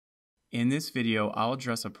In this video, I'll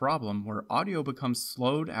address a problem where audio becomes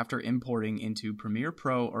slowed after importing into Premiere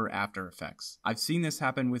Pro or After Effects. I've seen this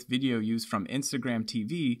happen with video used from Instagram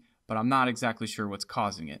TV, but I'm not exactly sure what's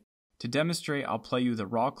causing it. To demonstrate, I'll play you the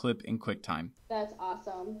raw clip in QuickTime. That's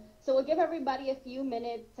awesome. So we'll give everybody a few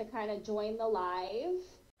minutes to kind of join the live.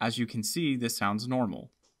 As you can see, this sounds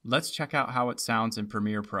normal. Let's check out how it sounds in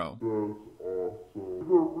Premiere Pro.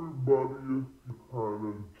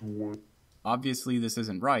 Obviously, this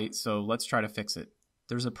isn't right, so let's try to fix it.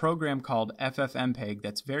 There's a program called FFmpeg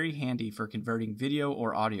that's very handy for converting video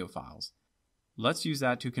or audio files. Let's use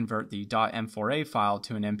that to convert the .m4a file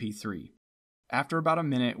to an MP3. After about a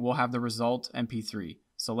minute, we'll have the result MP3,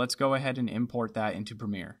 so let's go ahead and import that into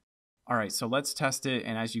Premiere. Alright, so let's test it,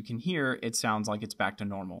 and as you can hear, it sounds like it's back to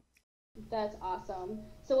normal. That's awesome.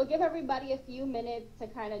 So we'll give everybody a few minutes to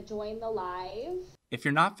kind of join the live. If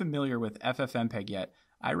you're not familiar with FFmpeg yet,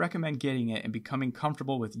 I recommend getting it and becoming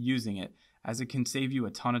comfortable with using it, as it can save you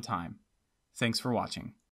a ton of time. Thanks for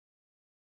watching.